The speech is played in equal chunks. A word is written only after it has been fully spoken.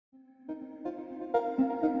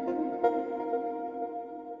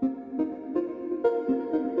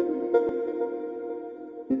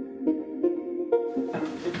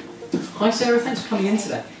Hi Sarah, thanks for coming in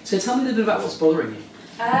today. So tell me a little bit about what's bothering you.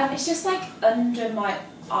 It's just like under my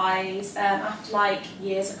eyes, after like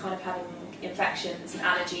years of kind of having infections and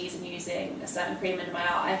allergies and using a certain cream under my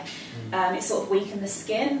eye, it sort of weakened the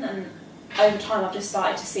skin, and over time I've just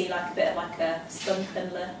started to see like a bit of like a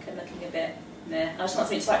sunken look and looking a bit meh. I just want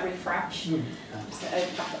something to like refresh, just to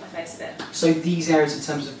open back up my face a bit. So these areas in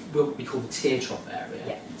terms of what we call the tear trough area,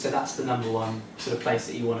 yeah. So that's the number one sort of place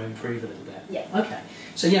that you want to improve a little bit? Yeah. Okay,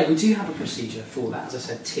 so yeah, we do have a procedure for that, as I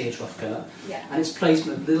said, tear trough filler, yeah. And it's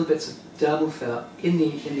placement of little bits of dermal filler in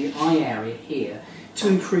the eye area here to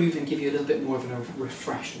improve and give you a little bit more of a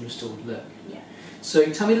refreshed and restored look. Yeah.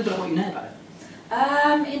 So tell me a little bit about what you know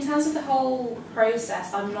about it. In terms of the whole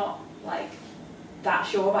process, I'm not like that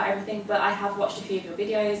sure about everything, but I have watched a few of your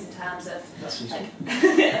videos in terms of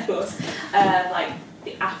like, of course, like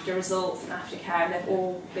the after results and aftercare, and they've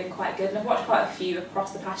all been quite good. And I've watched quite a few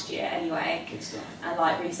across the past year anyway, Good stuff. And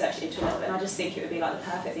like researched into a little bit. And I just think it would be like the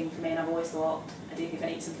perfect thing for me. And I've always thought I do think I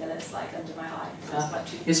need some fillers like under my eye.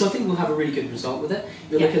 Yeah, so I think we'll have a really good result with it.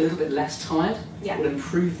 You'll look a little bit less tired. Yeah. We'll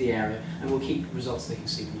improve the area, and we'll keep results looking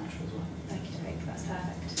supernatural as well. Thank you, Jake. That's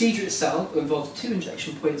perfect. The procedure itself involves 2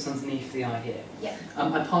 injection points underneath the eye here. Yeah.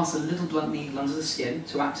 I pass a little blunt needle under the skin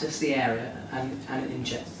to access the area and it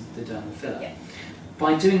injects the dermal filler. Yeah.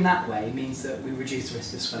 By doing that way means that we reduce the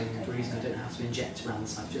risk of swelling and bruising. I don't have to inject around the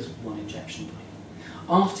site, just 1 injection point.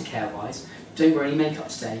 Aftercare wise, don't wear any makeup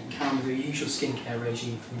today. You can with your usual skincare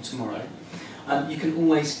regime from tomorrow. You can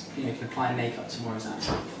always, you can apply makeup tomorrow, is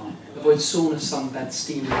absolutely fine. Avoid sauna, sunbed,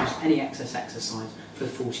 steam rooms, any excess exercise for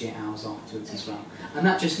 48 hours afterwards as well. And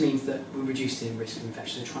that just means that we reduce the risk of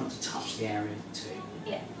infection, so try not to touch the area too.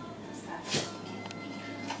 Yeah, that's perfect.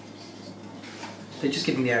 So just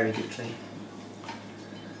giving the area a good clean.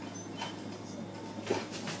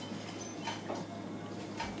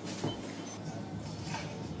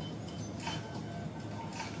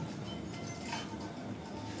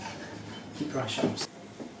 Keep your eyes shut.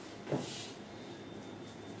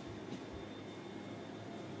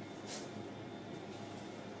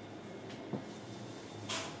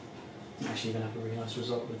 Actually, you're going to have a really nice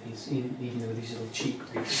result with these, even with these little cheek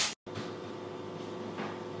creases.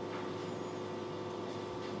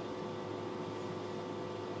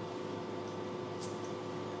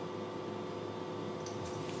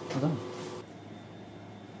 Well done.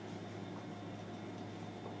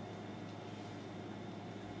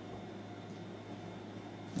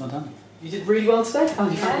 Well done. You did really well today. How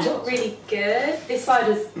did you find the results? Really good. This side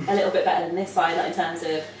is a little bit better than this side, like in terms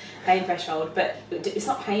of pain threshold, but it's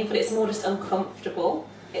not painful, it's more just uncomfortable.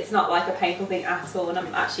 It's not like a painful thing at all, and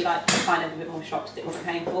I'm actually like kind of a bit more shocked that it wasn't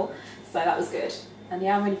painful, so that was good. And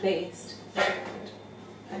yeah, I'm really pleased. Very good.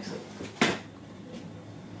 Excellent.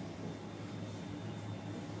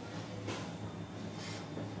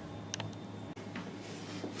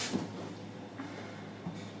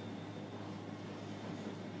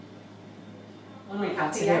 I'm really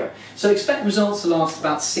happy to hear it. So expect results to last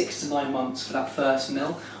about 6 to 9 months for that first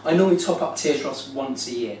mill. I normally top up tear troughs once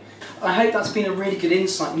a year. I hope that's been a really good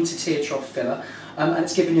insight into tear trough filler, and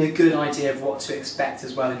it's given you a good idea of what to expect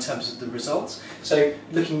as well in terms of the results. So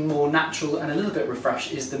looking more natural and a little bit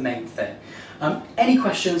refreshed is the main thing. Any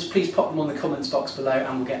questions, please pop them on the comments box below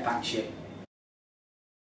and we'll get back to you.